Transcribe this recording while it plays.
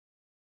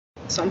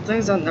some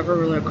things that never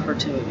really occurred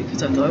to me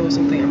because I thought it was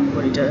something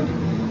everybody did.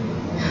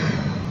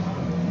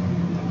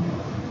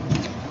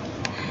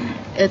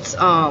 It's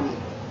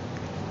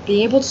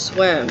being able to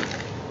swim,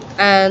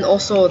 and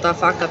also the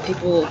fact that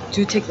people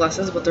do take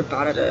lessons but they're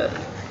bad at it.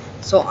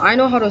 So I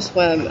know how to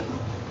swim,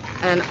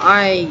 and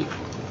I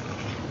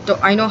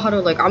know how to,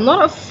 like, I'm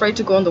not afraid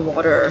to go in the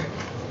water.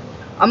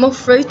 I'm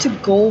afraid to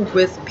go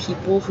with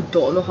people who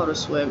don't know how to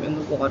swim in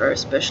the water,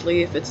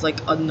 especially if it's like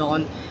a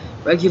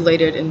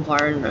non-regulated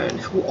environment,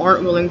 who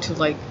aren't willing to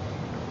like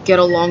get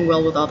along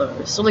well with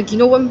others. So like, you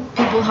know, when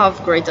people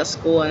have grades at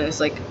school and it's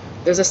like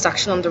there's a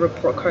section on the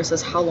report card that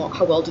says how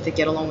well do they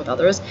get along with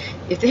others.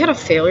 If they had a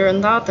failure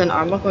in that, then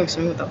I'm not going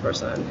swimming with that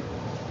person.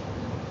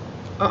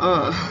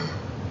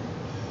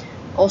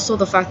 Also,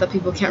 the fact that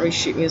people can't read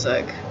sheet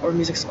music or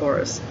music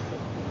scores,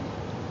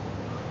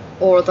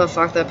 or the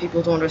fact that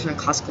people don't understand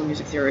classical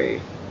music theory.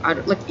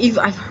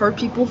 I've heard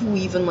people who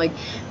even like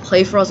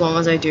play for as long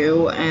as I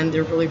do and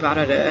they're really bad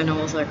at it, and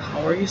I was like,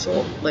 how are you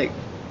so, like,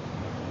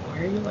 why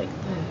are you like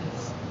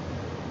this?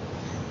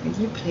 Why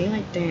do you play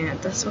like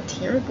that? That's so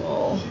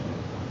terrible.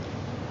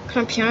 What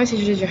kind of piano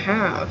teacher did you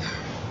have?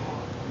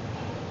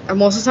 And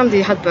most of the time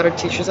they had better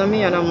teachers than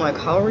me, and I'm like,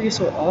 how are you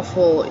so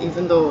awful,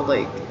 even though,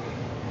 like,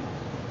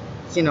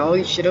 you know,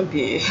 you shouldn't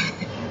be.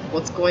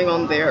 What's going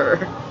on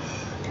there?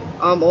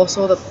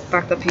 Also the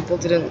fact that people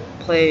didn't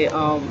play,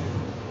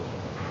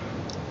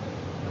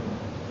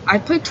 I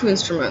played 2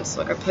 instruments,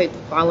 like I played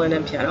violin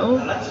and piano,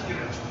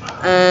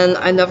 and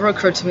it never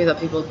occurred to me that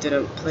people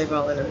didn't play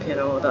violin and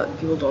piano, that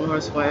people don't know how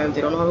to swim,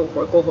 they don't know how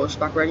to go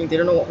horseback riding, they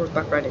don't know what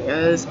horseback riding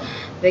is,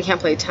 they can't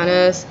play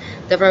tennis,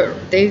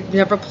 they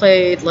never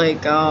played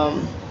like, what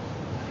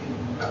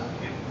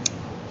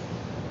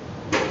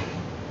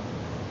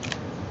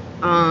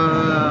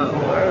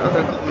are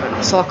other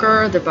comments?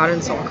 Soccer, they're bad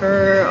in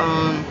soccer,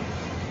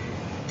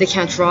 they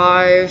can't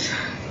drive,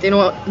 they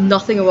know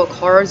nothing about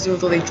cars even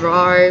though they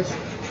drive,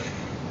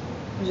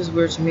 which is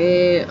weird to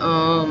me.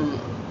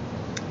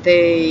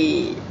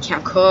 They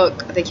can't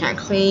cook, they can't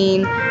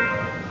clean,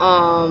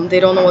 they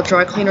don't know what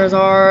dry cleaners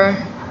are.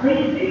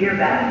 Please do your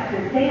best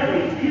to stay at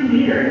least 2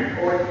 meters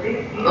or 6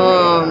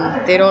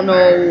 feet. They don't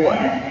know,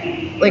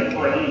 like,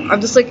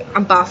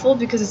 I'm baffled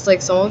because it's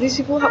like some of these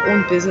people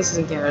own businesses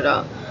in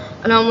Canada.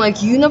 And I'm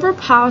like, you never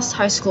passed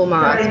high school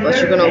math, but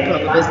you're going to open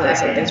up a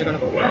business and things are going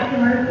to go well.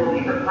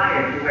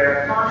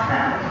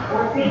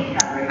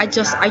 I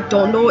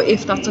don't know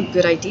if that's a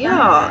good idea.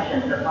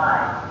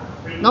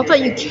 Not that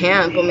you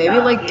can't, but maybe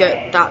like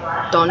get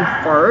that done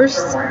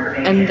first,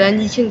 and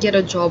then you can get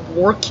a job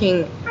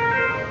working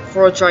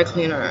for a dry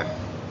cleaner.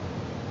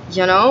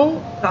 You know?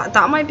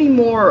 That might be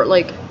more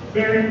like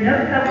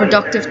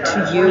productive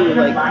to you,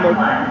 like more,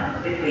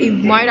 it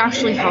might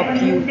actually help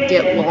you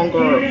get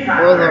longer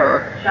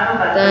further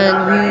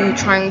than you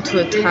trying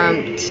to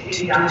attempt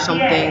to do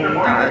something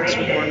that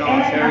you're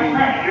not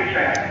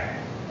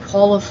very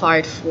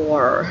qualified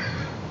for.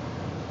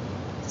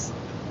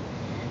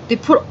 They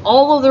put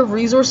all of their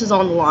resources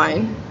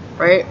online,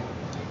 right?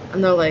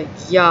 And they're like,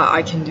 yeah,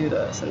 I can do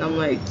this. And I'm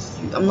like,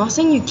 I'm not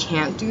saying you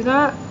can't do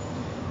that.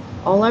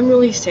 All I'm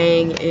really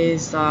saying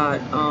is that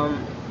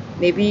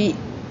maybe,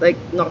 like,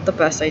 not the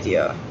best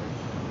idea.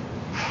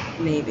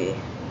 Maybe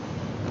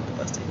not the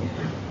best idea.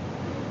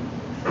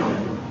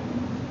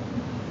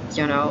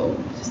 You know,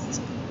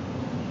 just,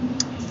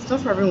 it's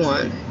not for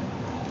everyone.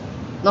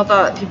 Not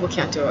that people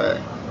can't do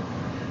it.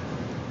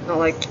 Not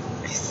like,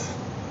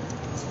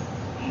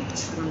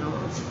 I don't know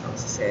how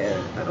else to say it.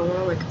 I don't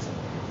want to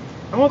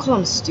call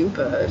them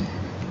stupid.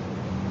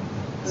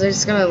 Because they're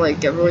just gonna like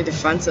get really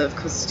defensive,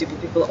 because stupid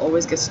people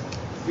always get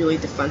really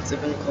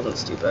defensive when you call them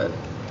stupid.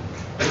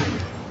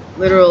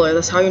 Literally,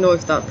 that's how you know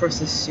if that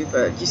person's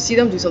stupid. You see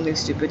them do something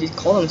stupid, you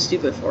call them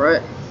stupid for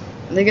it,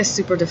 and they get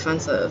super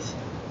defensive.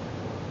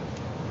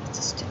 It's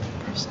a stupid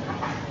person.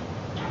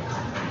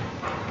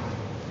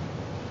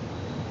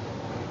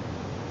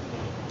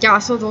 Yeah,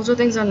 so those are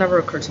things that never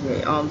occurred to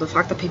me. The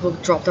fact that people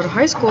dropped out of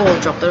high school,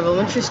 dropped out of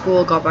elementary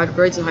school, got bad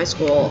grades in high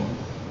school,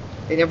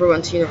 they never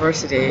went to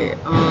university,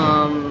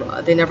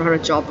 they never had a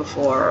job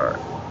before.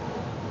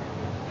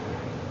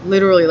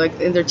 Literally, like,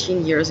 in their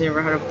teen years, they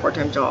never had a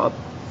part-time job.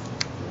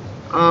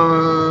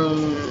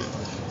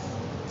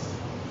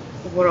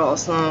 What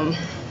else?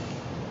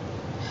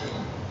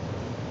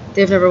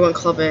 They've never went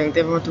clubbing,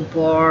 they've never went to a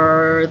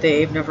bar,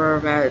 they've never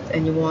met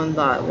anyone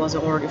that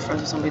wasn't already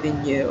friends with somebody they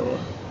knew.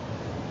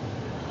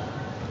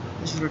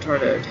 Which is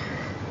retarded.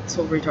 That's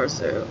what retards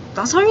do.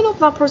 That's how you know if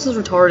that person's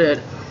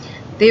retarded.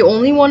 They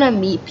only want to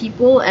meet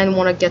people and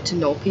want to get to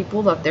know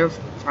people that their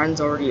friends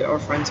already are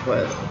friends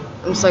with.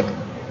 I'm just like,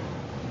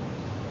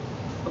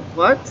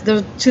 what?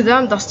 To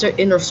them, that's their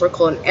inner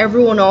circle, and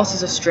everyone else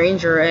is a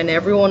stranger, and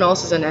everyone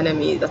else is an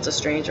enemy that's a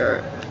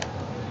stranger.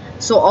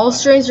 So all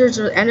strangers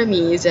are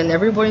enemies, and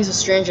everybody's a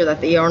stranger that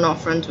they are not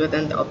friends with,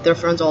 and their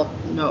friends all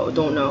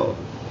don't know.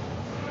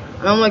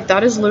 And I'm like,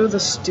 that is literally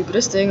the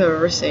stupidest thing I've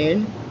ever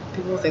seen.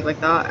 People think like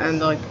that, and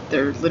like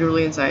they're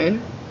literally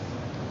insane,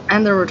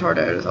 and they're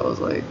retarded. So I was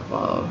like,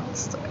 wow,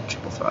 it's like a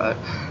triple threat.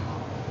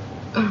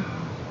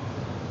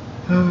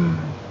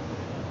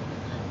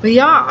 But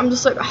yeah, I'm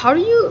just like, how do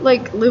you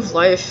like live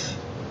life?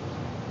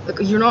 Like,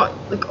 you're not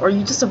like, are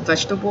you just a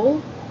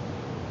vegetable?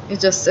 You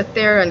just sit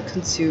there and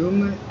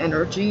consume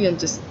energy and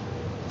just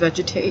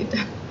vegetate.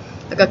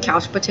 Like a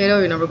couch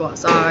potato, you never go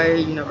outside,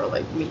 you never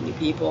like meet new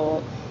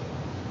people.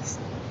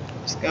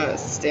 Just gonna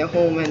stay at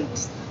home and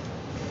just,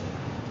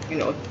 you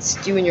know,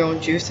 stew in your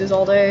own juices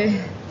all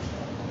day.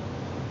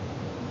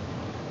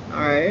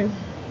 Alright.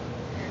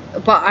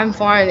 But I'm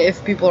fine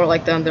if people are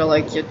like that and they're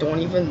like, yeah, don't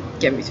even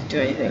get me to do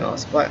anything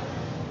else. But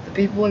the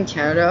people in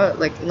Canada,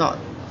 like, not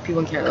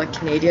people in Canada, like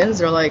Canadians,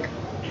 they're like,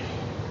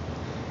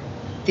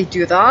 they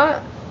do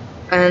that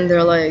and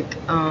they're like,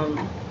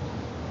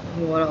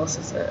 what else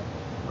is it?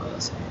 What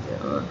else can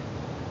I do?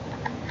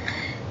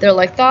 They're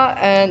like that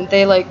and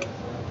they like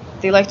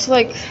to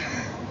like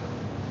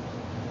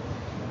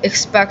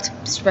expect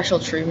special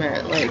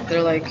treatment. Like,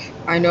 they're like,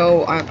 I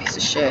know I'm a piece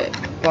of shit,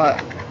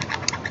 but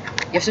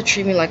you have to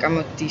treat me like I'm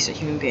a decent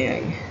human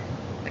being,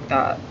 like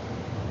that,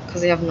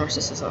 because they have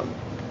narcissism.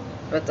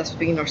 But that's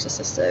being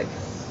narcissistic.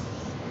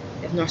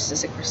 They have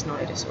narcissistic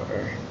personality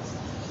disorder.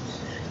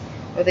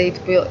 Or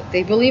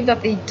they believe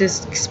that they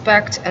just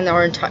expect and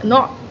are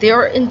they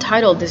are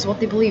entitled. This is what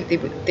they believe.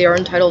 They are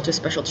entitled to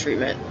special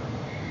treatment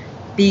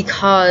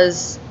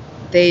because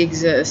they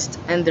exist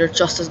and they're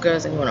just as good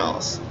as anyone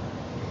else,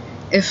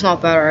 if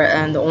not better,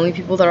 and the only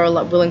people that are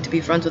willing to be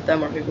friends with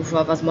them are people who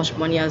have as much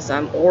money as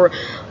them or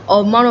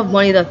amount of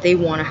money that they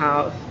want to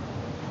have.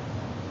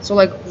 So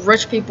like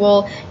rich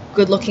people,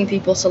 good-looking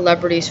people,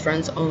 celebrities,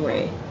 friends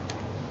only.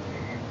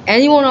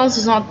 Anyone else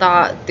is not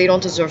that, they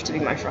don't deserve to be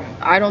my friend.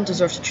 I don't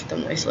deserve to treat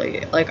them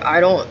nicely. Like,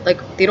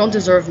 they don't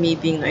deserve me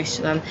being nice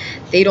to them.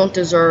 They don't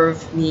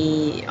deserve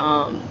me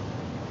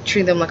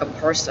treating them like a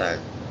person,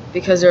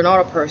 because they're not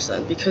a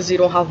person, because they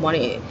don't have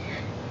money.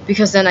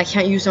 Because then I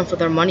can't use them for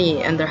their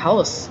money and their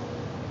house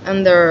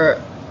and their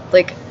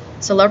like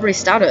celebrity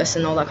status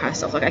and all that kind of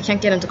stuff. Like, I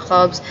can't get into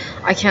clubs.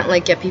 I can't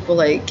like get people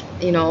like,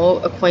 you know,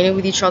 acquainted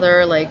with each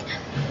other. Like,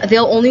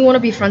 they'll only want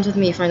to be friends with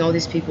me if I know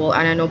these people,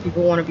 and I know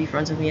people want to be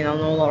friends with me, and I'll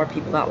know a lot of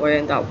people that way,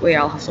 and that way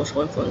I'll have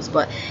social influence.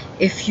 But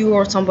if you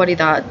are somebody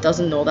that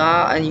doesn't know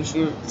that, and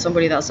you're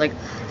somebody that's like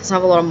doesn't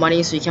have a lot of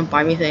money, so you can't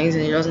buy me things,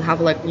 and you doesn't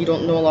have like, you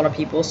don't know a lot of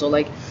people, so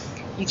like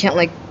you can't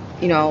like,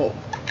 you know,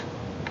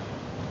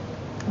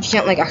 you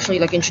can't like actually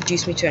like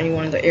introduce me to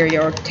anyone in the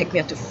area or take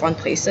me out to fun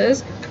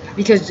places,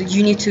 because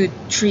you need to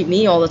treat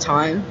me all the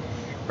time,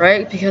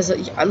 right? Because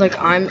like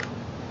I'm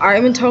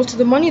entitled to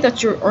the money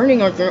that you're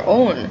earning on your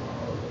own.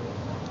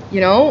 You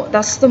know,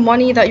 that's the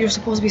money that you're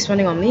supposed to be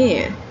spending on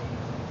me,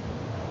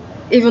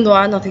 even though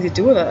I had nothing to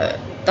do with it.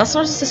 That's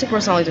narcissistic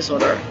personality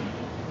disorder.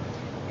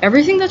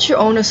 Everything that you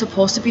own is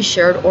supposed to be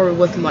shared or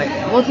with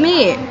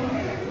me.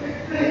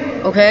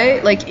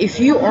 Okay, like if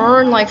you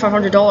earn like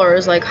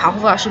 $500, like half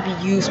of that should be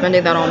you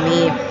spending that on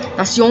me.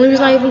 That's the only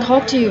reason I even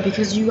talk to you,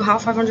 because you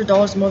have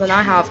 $500 more than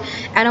I have,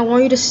 and I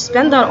want you to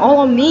spend that all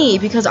on me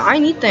because I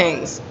need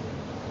things.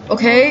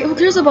 Okay, who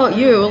cares about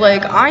you?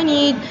 Like, I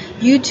need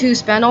you to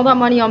spend all that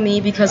money on me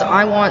because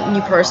I want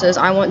new purses,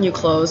 I want new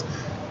clothes,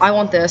 I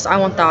want this, I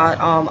want that.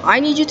 I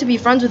need you to be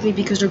friends with me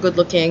because you're good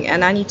looking,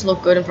 and I need to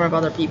look good in front of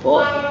other people.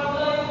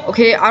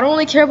 Okay, I don't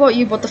really care about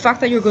you, but the fact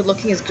that you're good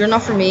looking is good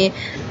enough for me,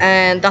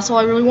 and that's all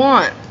I really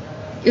want.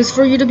 Is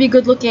for you to be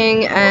good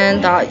looking,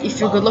 and that if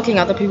you're good looking,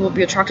 other people will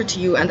be attracted to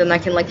you, and then I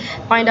can like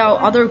find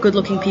out other good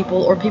looking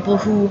people or people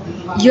who,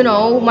 you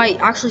know, might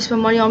actually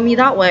spend money on me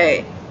that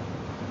way.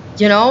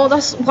 You know,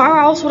 that's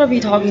why else would I be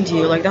talking to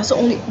you? Like, that's the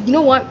only, you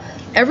know what?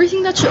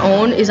 Everything that you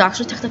own is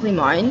actually technically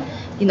mine.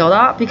 You know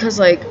that? Because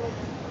like,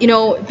 you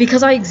know,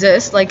 because I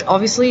exist, like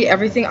obviously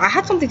everything, I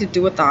had something to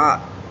do with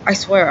that. I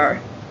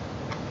swear.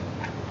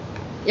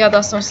 Yeah,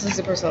 that's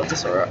narcissistic personality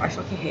disorder. I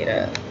fucking hate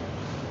it.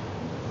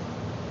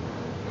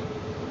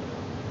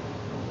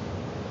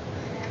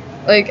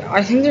 Like,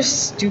 I think they're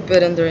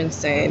stupid and they're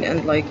insane,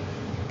 and like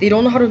they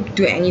don't know how to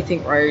do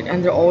anything right,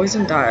 and they're always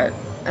in debt,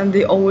 and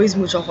they always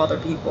mooch off other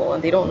people,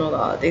 and they don't know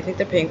that. They think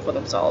they're paying for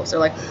themselves. They're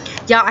like,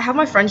 yeah, I have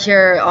my friend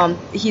here,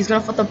 he's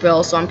gonna foot the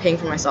bill, so I'm paying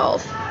for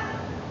myself.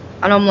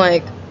 And I'm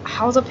like,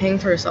 how's that paying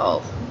for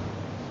yourself?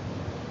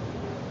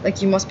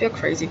 Like, you must be a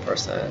crazy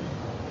person.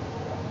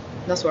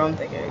 That's what I'm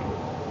thinking.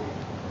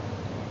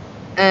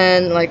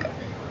 And like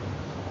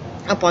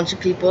a bunch of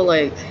people,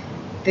 like,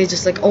 they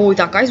just like, oh,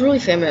 that guy's really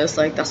famous,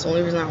 like that's the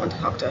only reason I want to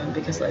talk to him,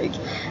 because like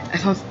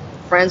if I'm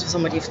friends with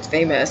somebody who's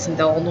famous and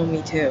they'll all know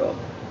me too.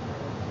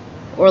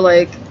 Or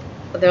like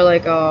they're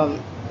like,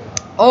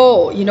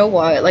 oh, you know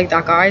what, like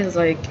that guy is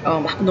like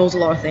knows a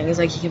lot of things,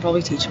 like he can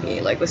probably teach me,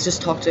 like let's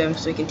just talk to him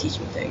so he can teach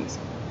me things.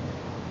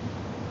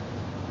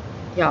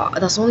 Yeah,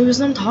 that's the only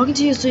reason I'm talking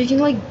to you, so you can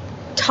like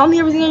tell me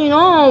everything you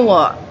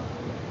know.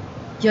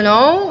 You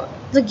know,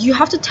 like you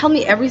have to tell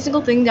me every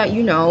single thing that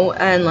you know,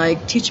 and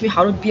like teach me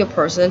how to be a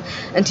person,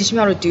 and teach me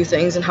how to do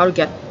things and how to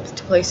get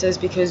to places,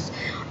 because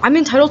I'm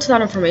entitled to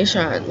that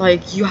information.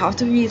 Like, you have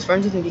to be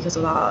friends with me because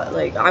of that.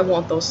 Like, I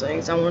want those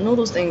things, I want to know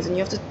those things, and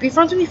you have to be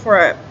friends with me for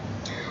it.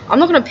 I'm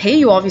not gonna pay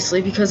you,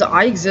 obviously, because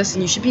I exist,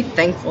 and you should be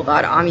thankful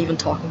that I'm even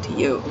talking to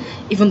you,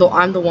 even though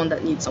I'm the one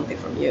that needs something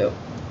from you.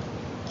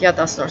 Yeah,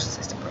 that's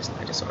narcissistic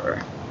personality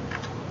disorder.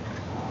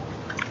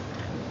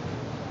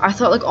 I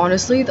thought, like,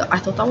 honestly, I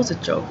thought that was a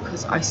joke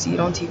because I see it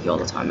on TV all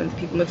the time and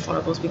people make fun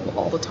of those people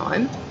all the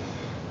time.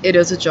 It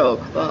is a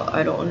joke, but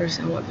I don't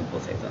understand why people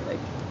think that, like,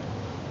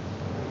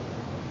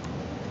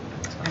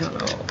 I don't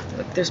know.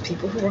 Like, there's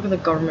people who work in the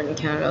government in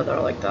Canada that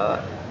are like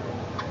that.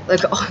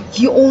 Like, if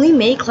you only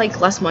make, like,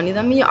 less money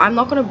than me, I'm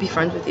not gonna be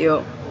friends with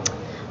you.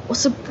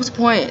 What's the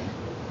point?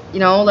 You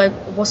know, like,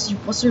 what's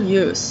your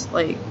use?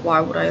 Like, why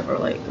would I ever,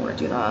 like, want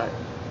to do that?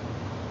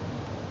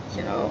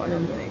 You know, and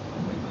I'm like,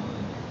 oh my god.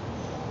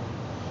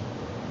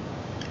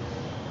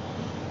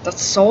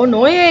 That's so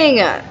annoying!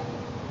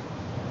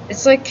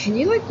 It's like, can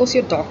you, like, go see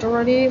a doctor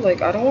already?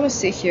 Like, I don't want to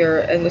sit here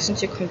and listen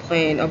to you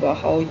complain about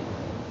how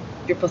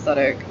you're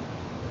pathetic.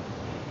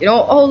 You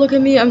know, oh, look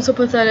at me, I'm so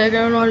pathetic, I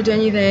don't know how to do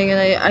anything, and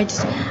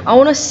I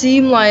want to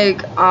seem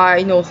like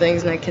I know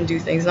things and I can do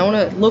things, and I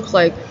want to look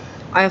like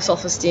I have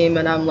self-esteem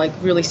and I'm, like,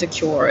 really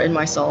secure in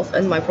myself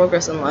and my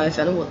progress in life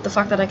and the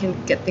fact that I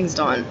can get things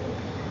done.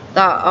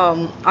 That,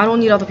 I don't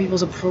need other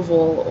people's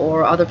approval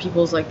or other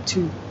people's, like,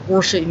 to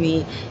worship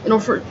me in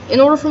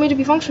order for me to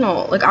be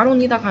functional. Like, I don't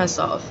need that kind of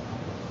stuff.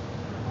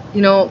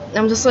 You know,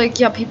 I'm just like,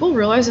 yeah, people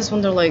realize this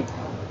when they're, like,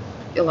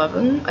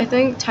 11, I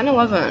think, 10,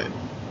 11.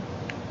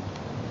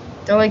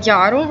 They're like, yeah,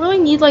 I don't really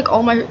need, like,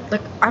 I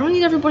don't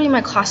need everybody in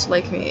my class to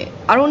like me.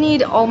 I don't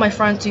need all my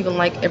friends to even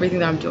like everything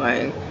that I'm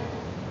doing.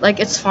 Like,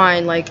 it's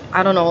fine, like,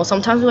 I don't know,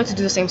 sometimes we like to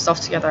do the same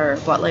stuff together,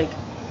 but, like,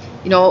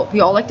 you know,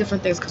 we all like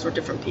different things because we're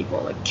different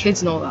people. Like,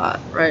 kids know that,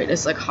 right?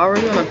 It's like, how are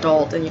you an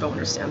adult and you don't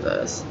understand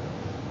this?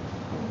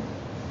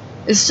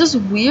 It's just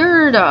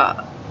weird.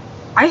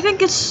 I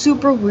think it's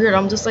super weird.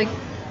 I'm just like,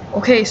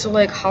 okay, so,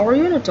 like, how are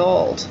you an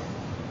adult?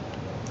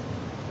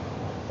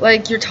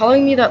 Like, you're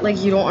telling me that, like,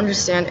 you don't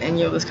understand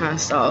any of this kind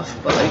of stuff,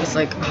 but, like, it's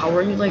like, how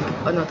are you, like,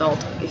 an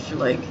adult if you're,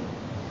 like,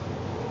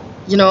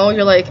 you know,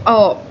 you're like,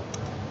 oh,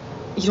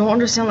 you don't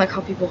understand, like,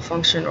 how people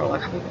function or,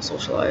 like, how people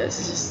socialize.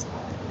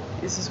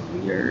 It's just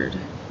weird,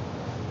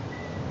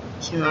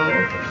 you know?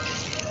 Yeah,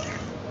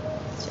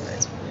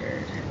 it's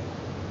weird.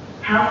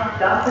 Help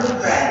stop the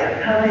spread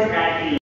of COVID-19.